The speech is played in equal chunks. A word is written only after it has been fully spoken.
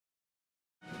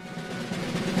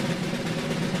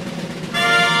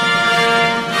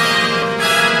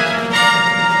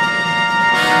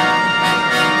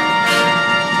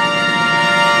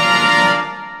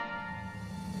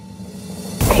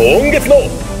月の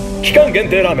期間限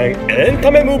定ラーメンエン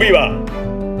タメムービーは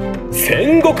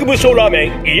戦国武将ラーメ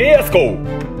ン家康公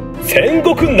戦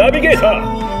国ナビゲータ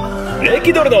ー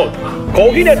歴ドルの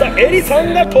小日向えりさ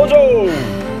んが登場。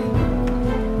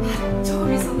超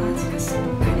味噌の味がしっ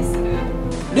かりする。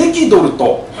歴ドル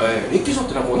と、歴女っ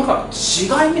てなんか違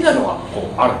いみたいなのが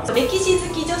こうあるんです。歴史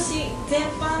好き女子全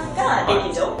般が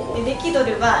歴女、で歴ド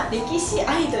ルは歴史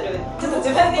アイドル。ちょっと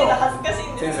自分で言うの恥ずかしい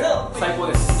んですけど最高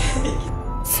です。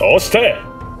そして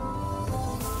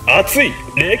熱い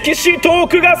歴史トー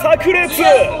クが炸裂。家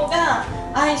康公が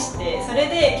愛してそれ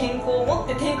で健康を持っ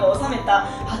て天下を治めた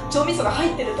八丁味噌が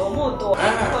入ってると思うと取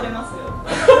れますよ。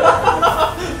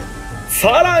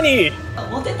さらに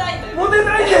モテたいという。モテ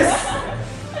たいです。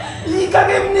いい加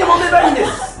減にモテたいんで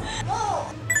す。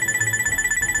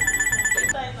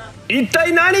一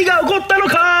体何が起こったの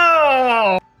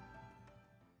か。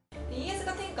家康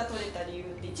が天下取れた理由っ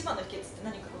て一番の秘訣って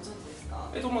何かご存知ですか？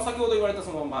先ほど言われた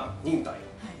その忍耐、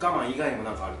我慢以外にも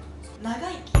何かあるってことですか？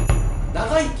長生き。長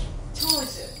生き。長寿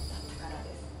だったから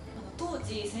です。当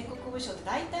時戦国武将って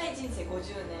大体人生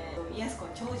50年、家康公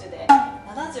は長寿で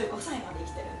75歳まで生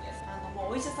きてるんです。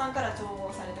もうお医者さんから調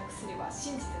合された薬は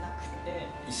信じてなくて、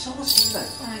一生も信じない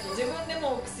ですか？はい、自分で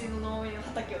もう薬の農園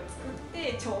畑を作っ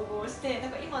て調合して、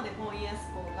なんか今でも家康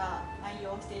公が愛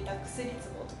用していた薬壺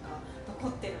とか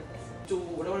残ってるんですよ。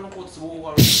我々のこう壺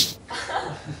があるんです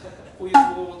こういう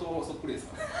壺とそっくりです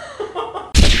か？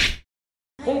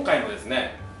今回のです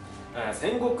ね、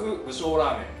戦国武将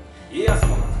ラーメン家康公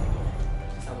なんで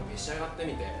すけど、召し上がって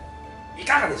みてい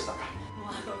かがでしたか？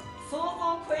もう想像を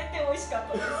超えて美味しかっ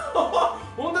たです。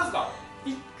本当ですか？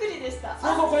びっくりでした。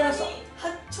想像を超えました。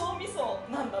八丁味噌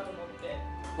なんだと思って。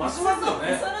増しますよ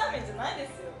ね。味噌ラーメンじゃないで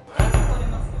すよ。取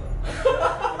れますよ。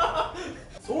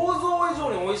想像以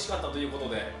上に美味しかったということ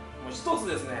で、もう一つ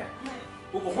ですね、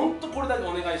僕本当これだけ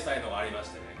お願いしたいのがありまし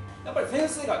てね、やっぱり先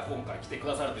生が今回来てく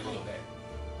ださるということで、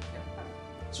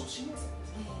初心目線で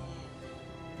すね。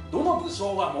どの武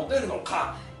将がモテるの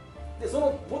か、でそ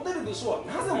のモテる武将は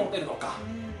なぜモテるのか、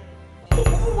こ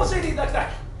こを教えていただきたい。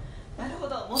なるほ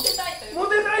ど、モテたいという。モ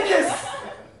テたいです。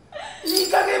い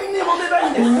い加減にモテた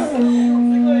いんです。すごい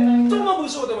なんかどの武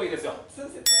将でもいいですよ。通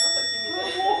説の先みた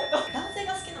いな。男性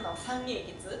が好きなのは三英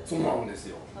傑。そうなんです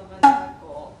よ。信長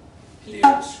公、秀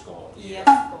吉公、家康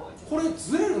公。これ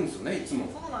ずれるんですよね、いつも。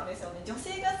そうなんですよね。女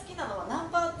性が好きなのはナ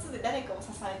ンバー2で誰かを支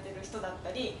えてる人だっ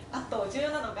たり、あと重要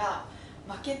なのが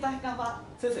負けた側。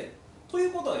先生、とい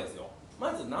うことはですよ、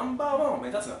まずナンバーワンを目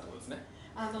指すなってことですね。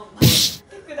負け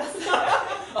てください。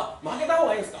あ、負けた方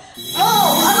がいいんですか？人な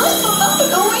んか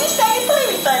動員してあげた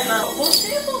いみたいな母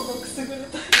性本能くすぐる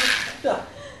タイプ。じゃあ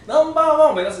ナンバーワ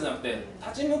ンを目指すんじゃなくて、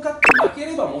立ち向かって負け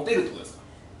ればモテるってことですか？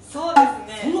そうです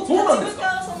ね。そうなんですか？立ち向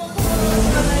かうその心の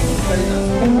知らないですか？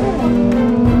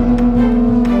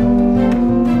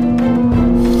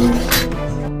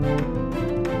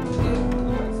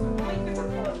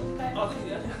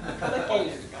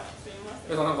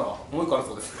なんかもう一個ある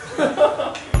そうです。確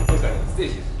かにステー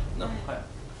ジです。はい。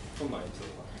そんなエピソー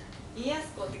ドが。家康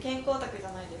公って健康オタクじゃ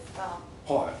ないですか。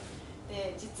はい。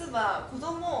で、実は子子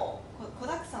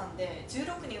だくさんで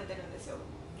16人産んでるんですよ。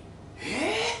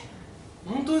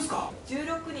本当ですか？16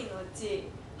人のうち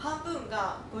半分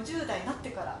が50代になって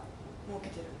から儲け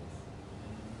てるん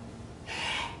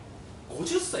で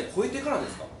す。50歳超えてからで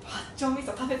すか？八丁味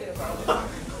噌食べてるからです。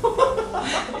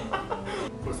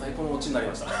これ最高のオチになり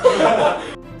ました。